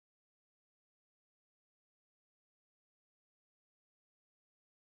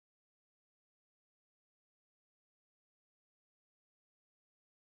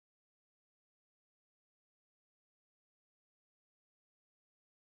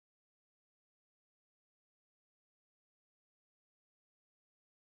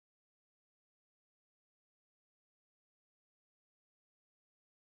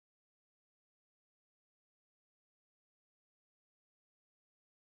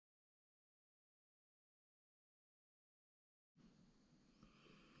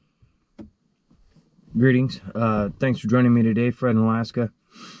Greetings. Thanks for joining me today, Fred in Alaska.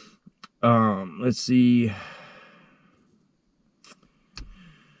 Let's see.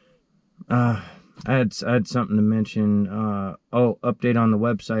 I had something to mention. Update on the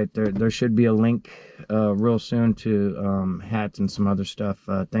website. There should be a link real soon to hats and some other stuff.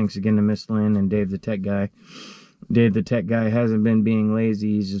 Thanks again to Miss Lynn and Dave the Tech Guy. Dave the Tech Guy hasn't been being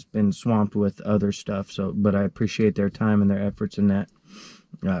lazy. He's just been swamped with other stuff. But I appreciate their time and their efforts in that.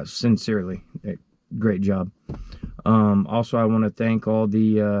 Sincerely. Great job. Also, I want to thank all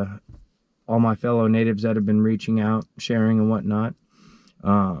my fellow natives that have been reaching out, sharing and whatnot.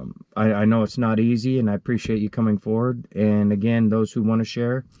 I know it's not easy, and I appreciate you coming forward. And again, those who want to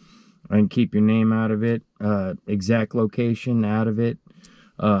share and keep your name out of it, exact location out of it.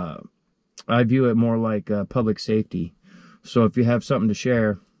 I view it more like public safety. So if you have something to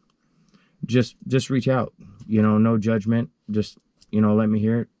share, just reach out. You know, no judgment. Just, let me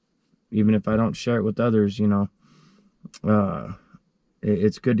hear it. Even if I don't share it with others,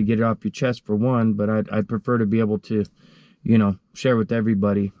 it's good to get it off your chest for one, but I'd prefer to be able to, share with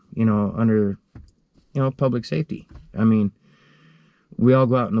everybody, under, public safety. I mean, we all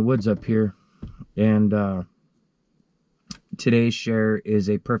go out in the woods up here, and today's share is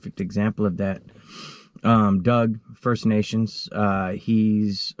a perfect example of that. Doug, First Nations,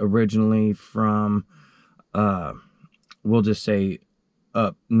 he's originally from, we'll just say,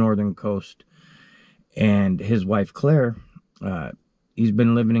 up northern coast, and his wife Claire, he's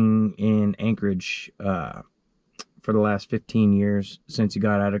been living in Anchorage for the last 15 years since he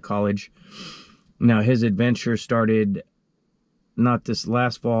got out of college. Now his adventure started not this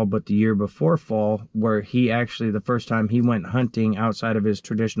last fall but the year before fall, where he actually, the first time he went hunting outside of his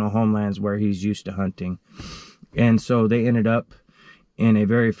traditional homelands where he's used to hunting. And so they ended up in a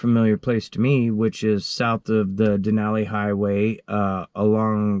very familiar place to me, which is south of the Denali Highway,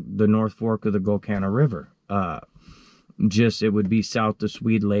 along the North Fork of the Golcana River. It would be south of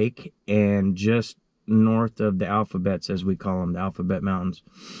Swede Lake and just north of the Alphabets, as we call them, the Alphabet Mountains.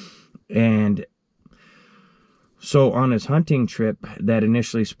 And so on his hunting trip that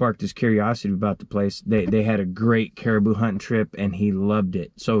initially sparked his curiosity about the place, they had a great caribou hunting trip, and he loved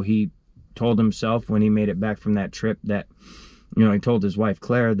it. So he told himself when he made it back from that trip that, he told his wife,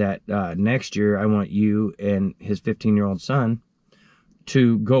 Claire, that next year I want you and his 15-year-old son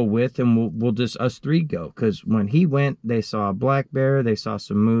to go with, and we'll just us three go. Because when he went, they saw a black bear, they saw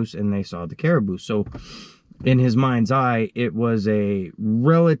some moose, and they saw the caribou. So in his mind's eye, it was a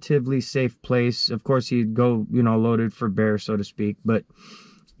relatively safe place. Of course, he'd go, loaded for bear, so to speak. But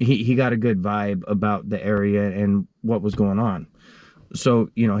he got a good vibe about the area and what was going on. So,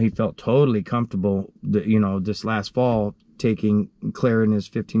 he felt totally comfortable, this last fall, taking Claire and his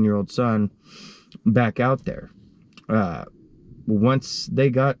 15-year-old son back out there. Once they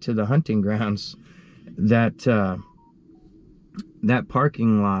got to the hunting grounds, that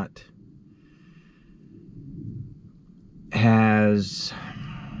parking lot has,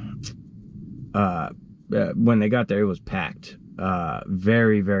 when they got there, it was packed,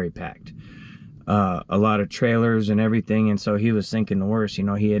 very, very packed. A lot of trailers and everything, and so he was thinking the worst.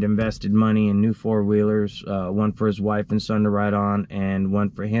 He had invested money in new four-wheelers, one for his wife and son to ride on, and one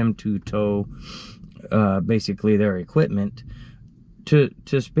for him to tow basically their equipment, to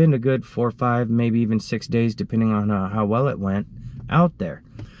spend a good 4 or 5, maybe even 6 days, depending on how well it went, out there.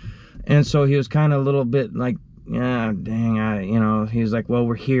 And so he was kind of a little bit like, yeah, dang, he was like, well,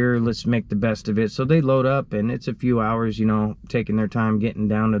 we're here, let's make the best of it. So they load up, and it's a few hours, taking their time getting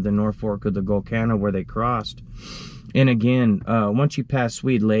down to the North Fork of the Golcana where they crossed. And again, once you pass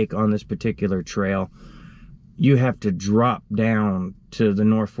Swede Lake on this particular trail, you have to drop down to the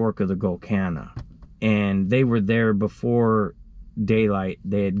North Fork of the Golcana. And they were there before daylight.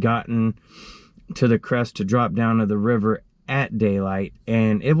 They had gotten to the crest to drop down to the river at daylight,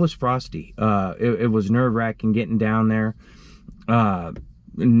 and it was frosty. It was nerve-wracking getting down there.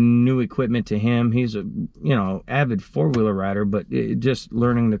 New equipment to him. He's a avid four-wheeler rider, but just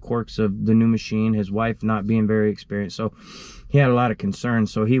learning the quirks of the new machine. His wife not being very experienced, so he had a lot of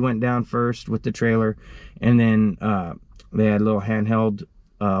concerns. So he went down first with the trailer, and then they had little handheld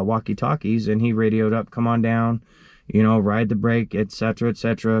walkie-talkies, and he radioed up, come on down, ride the brake, etc.,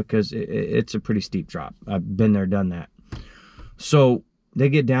 etc., because it's a pretty steep drop. I've been there, done that. So they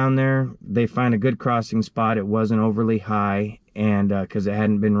get down there, they find a good crossing spot. It wasn't overly high, and because it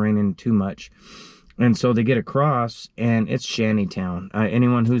hadn't been raining too much. And so they get across, and it's shantytown.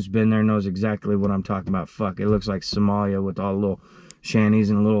 Anyone who's been there knows exactly what I'm talking about. Fuck, it looks like Somalia with all the little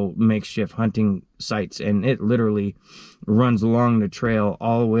shanties and little makeshift hunting sites. And it literally runs along the trail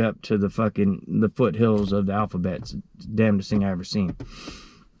all the way up to the foothills of the Alphabets. It's the damnedest thing I ever seen.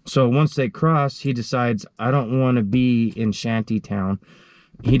 So once they cross, he decides, I don't want to be in Shantytown.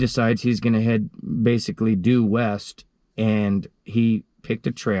 He decides he's going to head basically due west, and he picked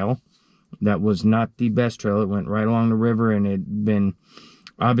a trail that was not the best trail. It went right along the river, and it had been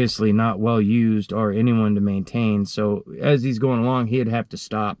obviously not well used or anyone to maintain. So as he's going along, he'd have to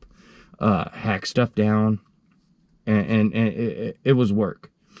stop, hack stuff down, and it was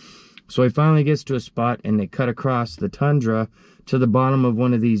work. So he finally gets to a spot, and they cut across the tundra to the bottom of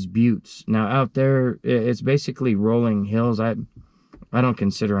one of these buttes. Now out there, it's basically rolling hills. I don't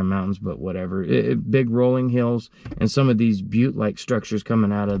consider them mountains, but whatever. Big rolling hills and some of these butte-like structures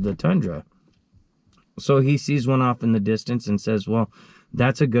coming out of the tundra. So he sees one off in the distance and says, well,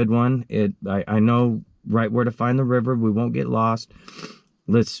 that's a good one. I know right where to find the river. We won't get lost.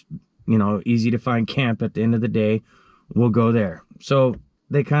 Let's, easy to find camp at the end of the day. We'll go there. So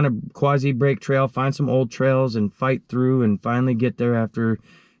they kind of quasi-break trail, find some old trails and fight through and finally get there after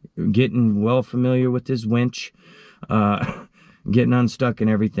getting well familiar with his winch, getting unstuck and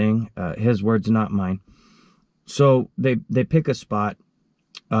everything. His words, not mine. So they pick a spot,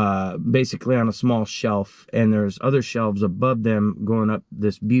 basically on a small shelf, and there's other shelves above them going up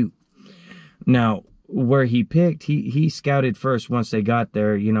this butte. Now, where he picked, he scouted first once they got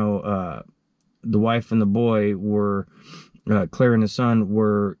there. The wife and the boy were, Claire and his son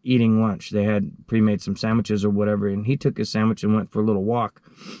were eating lunch. They had pre-made some sandwiches or whatever, and he took his sandwich and went for a little walk,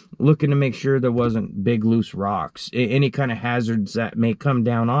 looking to make sure there wasn't big loose rocks, any kind of hazards that may come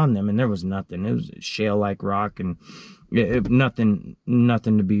down on them. And there was nothing. It was shale-like rock, and nothing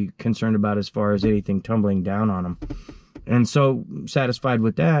to be concerned about as far as anything tumbling down on them. And so, satisfied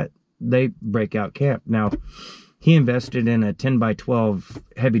with that, they break out camp. Now, he invested in a 10 by 12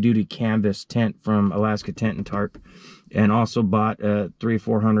 heavy-duty canvas tent from Alaska Tent and Tarp, and also bought a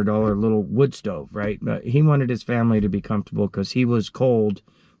 $300-400 little wood stove, right? He wanted his family to be comfortable because he was cold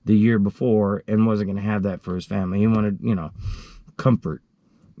the year before and wasn't going to have that for his family. He wanted, comfort,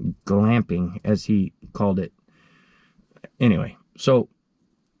 glamping, as he called it. Anyway, so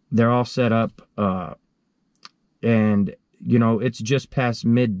they're all set up, and, it's just past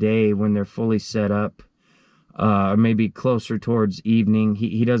midday when they're fully set up. Maybe closer towards evening.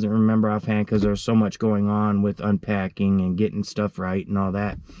 He doesn't remember offhand because there's so much going on with unpacking and getting stuff right and all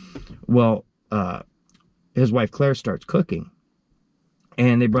that. Well, his wife Claire starts cooking,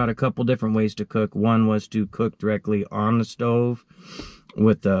 and they brought a couple different ways to cook. One was to cook directly on the stove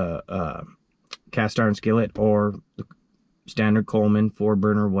with a cast iron skillet or the standard Coleman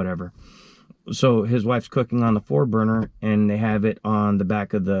 4-burner, whatever. So his wife's cooking on the 4-burner, and they have it on the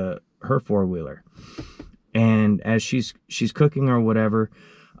back of her 4-wheeler. And as she's cooking or whatever,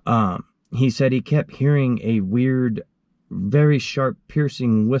 he said he kept hearing a weird, very sharp,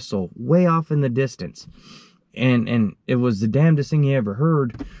 piercing whistle way off in the distance. And it was the damnedest thing he ever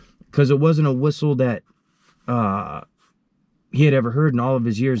heard, because it wasn't a whistle that he had ever heard in all of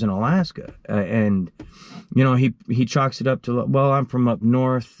his years in Alaska. He chalks it up to, well, I'm from up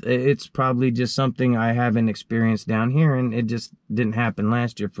north. It's probably just something I haven't experienced down here, and it just didn't happen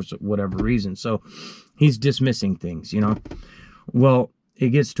last year for whatever reason. So he's dismissing things, Well, it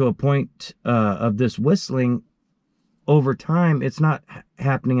gets to a point of this whistling. Over time, it's not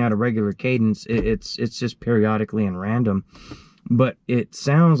happening at a regular cadence. It's just periodically and random, but it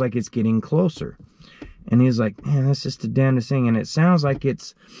sounds like it's getting closer. And he's like, man, that's just the damnedest thing. And it sounds like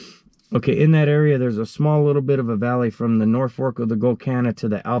it's, okay, in that area, there's a small little bit of a valley from the North Fork of the Golcana to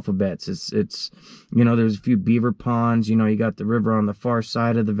the Alphabets. It's there's a few beaver ponds. You got the river on the far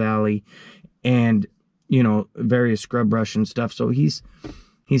side of the valley, and, various scrub brush and stuff. So he's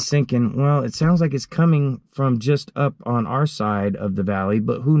thinking, well, it sounds like it's coming from just up on our side of the valley,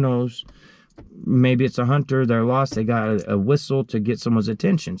 but who knows? Maybe it's a hunter. They're lost. They got a whistle to get someone's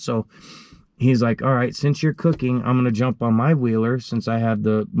attention. So he's like, all right, since you're cooking, I'm going to jump on my wheeler, since I have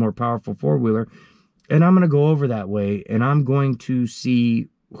the more powerful 4-wheeler, and I'm going to go over that way, and I'm going to see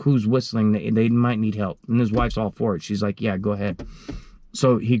who's whistling. They might need help. And his wife's all for it. She's like, yeah, go ahead.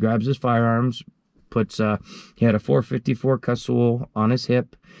 So he grabs his firearms, he had a .454 Casull on his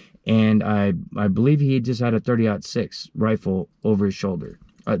hip, and I believe he just had a 30-06 rifle over his shoulder.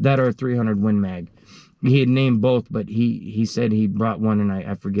 That or a 300 Win Mag. He had named both, but he said he brought one, and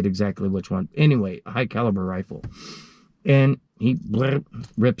I forget exactly which one. Anyway, a high caliber rifle. And he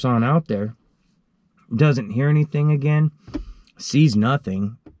rips on out there, doesn't hear anything again, sees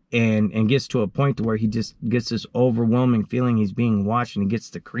nothing, and gets to a point to where he just gets this overwhelming feeling he's being watched, and he gets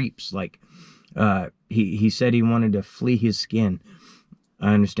the creeps. Like, he said he wanted to flee his skin.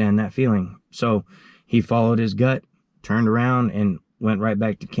 I understand that feeling. So he followed his gut, turned around, and went right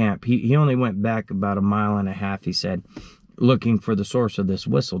back to camp. He only went back about 1.5 miles, he said. looking for the source of this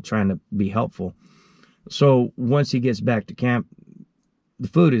whistle, trying to be helpful. So once he gets back to camp, the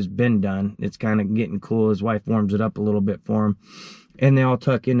food has been done. It's kind of getting cool. His wife warms it up a little bit for him. And they all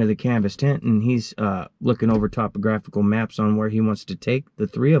tuck into the canvas tent, and he's looking over topographical maps on where he wants to take the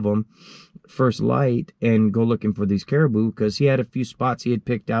three of them first light and go looking for these caribou, because he had a few spots he had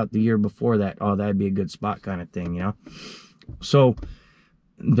picked out the year before that. Oh, that'd be a good spot kind of thing, you know? So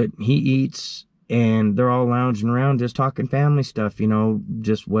he eats, and they're all lounging around just talking family stuff, you know,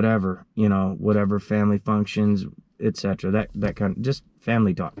 just whatever, you know, whatever family functions, etc. That kind of just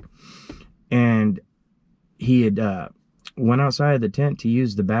family talk. And he had went outside of the tent to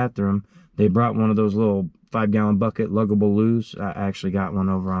use the bathroom. They brought one of those little 5-gallon bucket luggable loos. I actually got one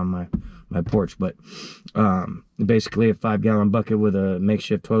over on my porch, but basically a 5-gallon bucket with a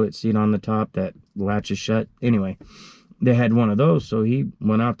makeshift toilet seat on the top that latches shut. Anyway, they had one of those, so he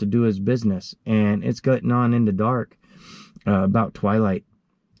went out to do his business, and it's getting on into dark, about twilight.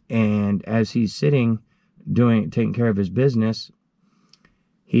 And as he's sitting taking care of his business,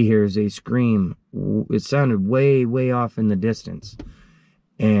 he hears a scream. It sounded way, way off in the distance.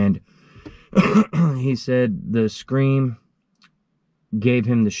 And he said the scream gave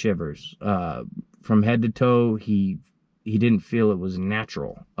him the shivers. From head to toe, he didn't feel it was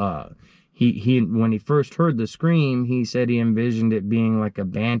natural. He when he first heard the scream, he said he envisioned it being like a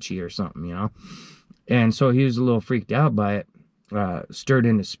banshee or something, you know. And so he was a little freaked out by it, stirred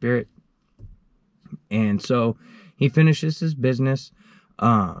in his spirit. And so he finishes his business,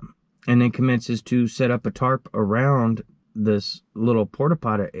 and then commences to set up a tarp around this little porta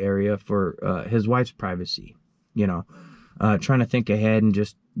potty area for his wife's privacy, you know, trying to think ahead and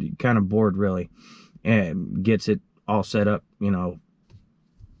just kind of bored, really, and gets it all set up, you know,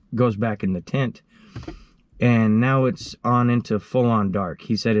 goes back in the tent. And now it's on into full-on dark.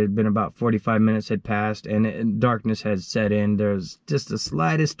 He said it had been about 45 minutes had passed, and darkness had set in. There's just the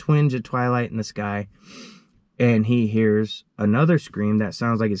slightest twinge of twilight in the sky. And he hears another scream that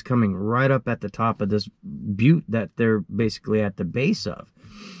sounds like it's coming right up at the top of this butte that they're basically at the base of.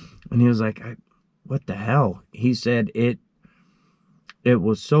 And he was like, what the hell? He said it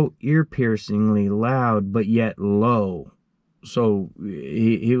was so ear-piercingly loud, but yet low. So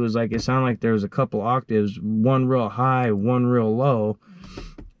he was like, it sounded like there was a couple octaves, one real high, one real low,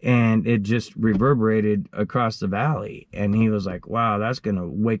 and it just reverberated across the valley. And he was like, wow, that's going to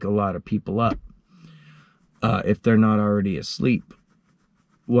wake a lot of people up if they're not already asleep.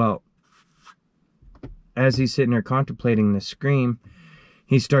 Well, as he's sitting there contemplating the scream,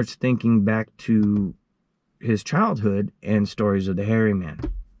 he starts thinking back to his childhood and stories of the hairy man.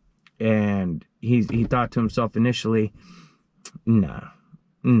 And he thought to himself initially, nah.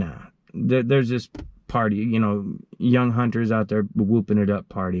 There's this party, you know, young hunters out there whooping it up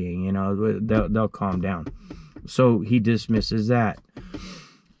partying, you know, they'll calm down. So he dismisses that.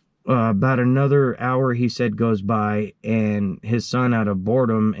 About another hour, he said, goes by, and his son, out of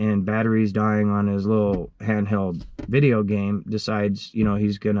boredom and batteries dying on his little handheld video game, decides, you know,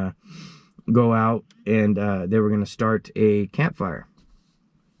 he's gonna go out, and they were gonna start a campfire,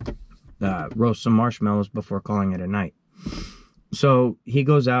 roast some marshmallows before calling it a night. So he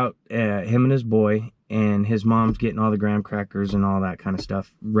goes out, him and his boy, and his mom's getting all the graham crackers and all that kind of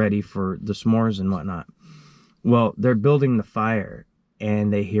stuff ready for the s'mores and whatnot. Well, they're building the fire,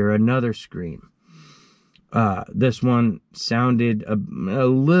 and they hear another scream. This one sounded a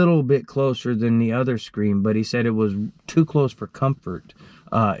little bit closer than the other scream, but he said it was too close for comfort.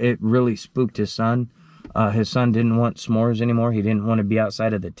 It really spooked his son. His son didn't want s'mores anymore. He didn't want to be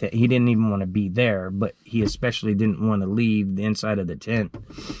outside of the tent. He didn't even want to be there, but he especially didn't want to leave the inside of the tent.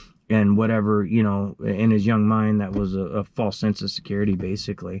 And whatever, you know, in his young mind, that was a false sense of security,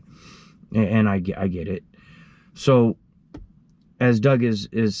 basically. And I get it. So as Doug is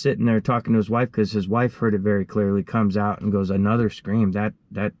sitting there talking to his wife, because his wife heard it very clearly, comes out and goes, another scream.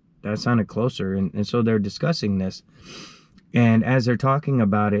 That sounded closer. And so they're discussing this. And as they're talking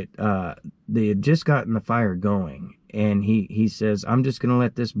about it, they had just gotten the fire going. And he says, I'm just going to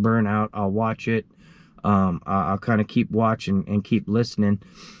let this burn out. I'll watch it. I'll kind of keep watching and keep listening.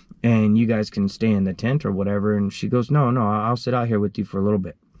 And you guys can stay in the tent or whatever. And she goes, no, I'll sit out here with you for a little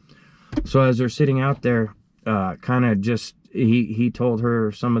bit. So as they're sitting out there, kind of just, he told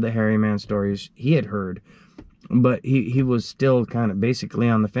her some of the hairy man stories he had heard. But he was still kind of basically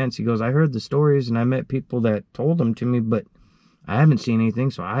on the fence. He goes, I heard the stories and I met people that told them to me, but I haven't seen anything,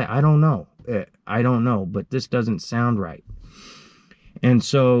 so I don't know. I don't know, but this doesn't sound right. And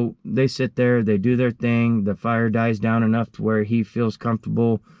so they sit there, they do their thing. The fire dies down enough to where he feels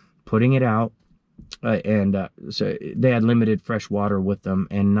comfortable putting it out. So they had limited fresh water with them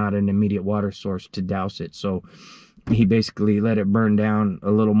and not an immediate water source to douse it. So he basically let it burn down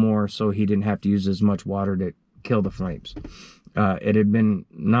a little more so he didn't have to use as much water to kill the flames. It had been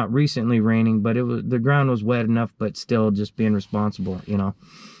not recently raining, but the ground was wet enough, but still just being responsible, you know.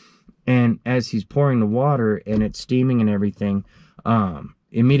 And as he's pouring the water and it's steaming and everything,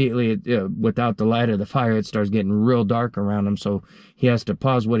 immediately, without the light of the fire, it starts getting real dark around him. So he has to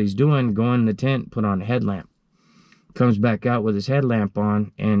pause what he's doing, go in the tent, put on a headlamp. Comes back out with his headlamp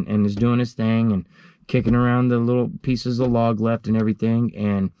on and is doing his thing and kicking around the little pieces of log left and everything.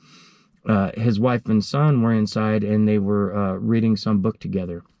 And his wife and son were inside, and they were reading some book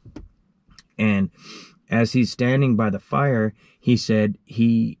together. And as he's standing by the fire, he said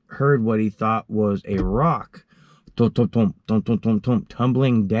he heard what he thought was a rock tumbling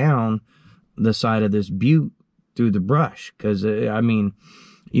down the side of this butte through the brush. Because, I mean,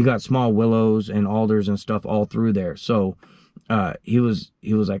 you got small willows and alders and stuff all through there. So he was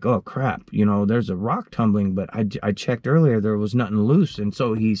like, oh crap, you know, there's a rock tumbling, but I checked earlier, there was nothing loose. And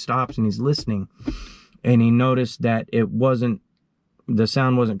so he stops and he's listening, and he noticed that the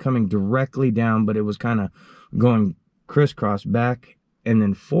sound wasn't coming directly down, but it was kind of going crisscross back and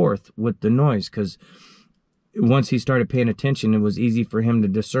then forth with the noise. Because once he started paying attention, it was easy for him to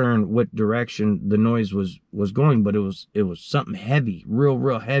discern what direction the noise was going, but it was something heavy,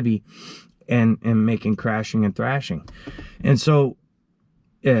 real heavy, and making crashing and thrashing. And so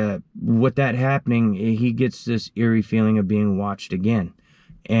with that happening, he gets this eerie feeling of being watched again.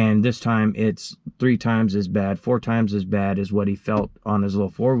 And this time it's 3 times as bad, 4 times as bad as what he felt on his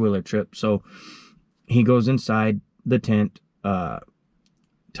little 4-wheeler trip. So he goes inside the tent,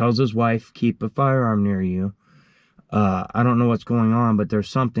 tells his wife, keep a firearm near you. I don't know what's going on, but there's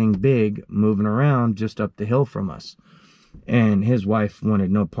something big moving around just up the hill from us. And his wife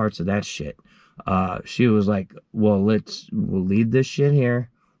wanted no parts of that shit. She was like, well, we'll leave this shit here.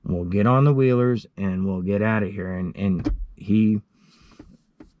 We'll get on the wheelers and we'll get out of here. And he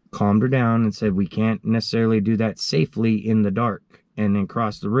calmed her down and said, we can't necessarily do that safely in the dark and then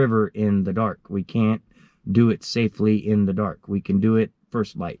cross the river in the dark. We can't do it safely in the dark. We can do it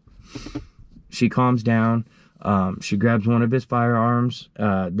first light. She calms down. She grabs one of his firearms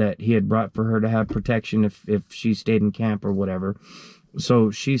that he had brought for her to have protection if she stayed in camp or whatever.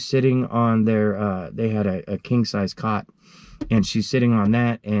 So she's sitting on they had a king-size cot, and she's sitting on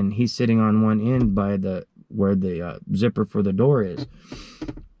that, and he's sitting on one end by where the zipper for the door is.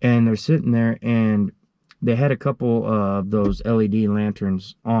 And they're sitting there, and they had a couple of those LED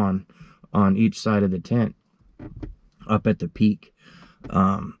lanterns on each side of the tent up at the peak.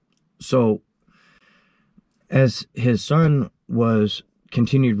 So as his son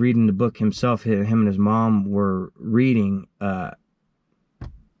continued reading the book himself, him and his mom were reading,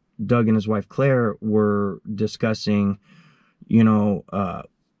 Doug and his wife Claire were discussing, you know,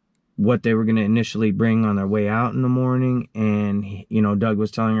 what they were going to initially bring on their way out in the morning. And, you know, Doug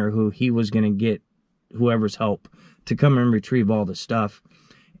was telling her who he was going to get, whoever's help, to come and retrieve all the stuff.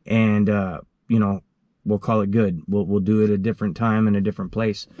 And, you know, we'll call it good. We'll do it a different time in a different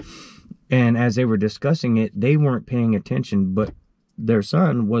place. And as they were discussing it, they weren't paying attention, but their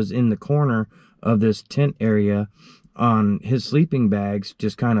son was in the corner of this tent area on his sleeping bags,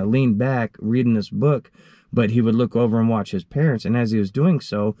 just kind of leaned back reading this book. But he would look over and watch his parents. And as he was doing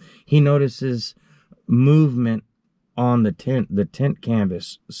so, he notices movement on the tent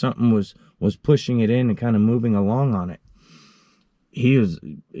canvas. Something was pushing it in and kind of moving along on it. He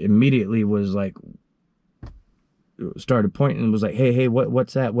immediately was like, started pointing and was like, hey,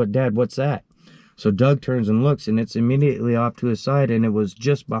 what's that? Dad, what's that? So Doug turns and looks, and it's immediately off to his side, and it was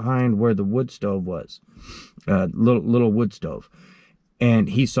just behind where the wood stove was. Little wood stove. And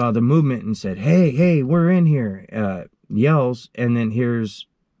he saw the movement and said, hey, we're in here. Yells, and then hears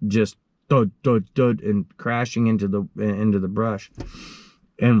just thud, and crashing into the brush.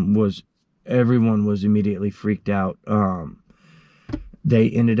 And everyone was immediately freaked out. They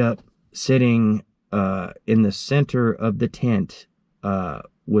ended up sitting in the center of the tent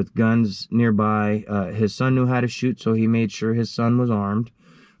with guns nearby. His son knew how to shoot, so he made sure his son was armed.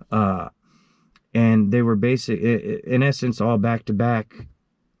 And they were in essence, all back to back,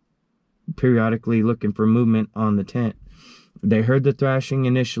 periodically looking for movement on the tent. They heard the thrashing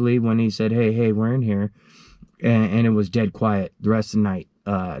initially when he said, hey, we're in here. And it was dead quiet the rest of the night.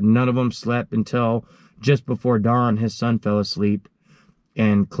 None of them slept until just before dawn. His son fell asleep,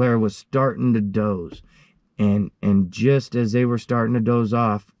 and Claire was starting to doze. And just as they were starting to doze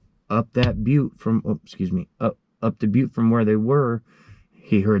off, up that butte up the butte from where they were,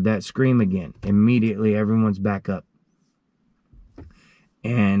 he heard that scream again. Immediately, everyone's back up.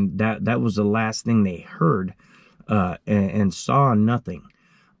 And that was the last thing they heard, and saw nothing.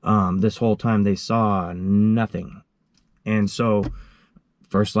 This whole time they saw nothing. And so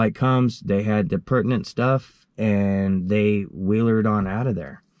first light comes, they had the pertinent stuff, and they wheelered on out of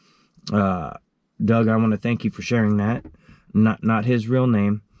there. Doug, I want to thank you for sharing that. Not his real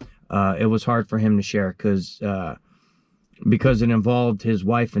name. It was hard for him to share because it involved his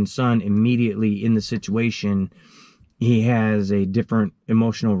wife and son immediately in the situation. He has a different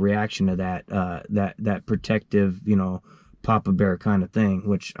emotional reaction to that protective, you know, Papa Bear kind of thing,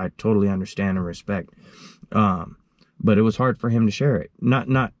 which I totally understand and respect. But it was hard for him to share it.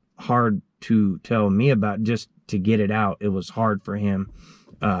 Not hard to tell me about, just to get it out. It was hard for him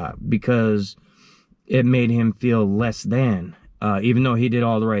because it made him feel less than, even though he did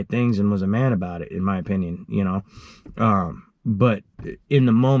all the right things and was a man about it, in my opinion, you know. But in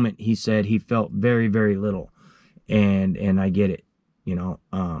the moment, he said he felt very, very little. And I get it, you know.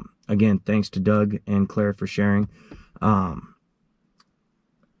 Again, thanks to Doug and Claire for sharing.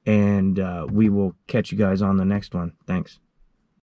 And we will catch you guys on the next one. Thanks.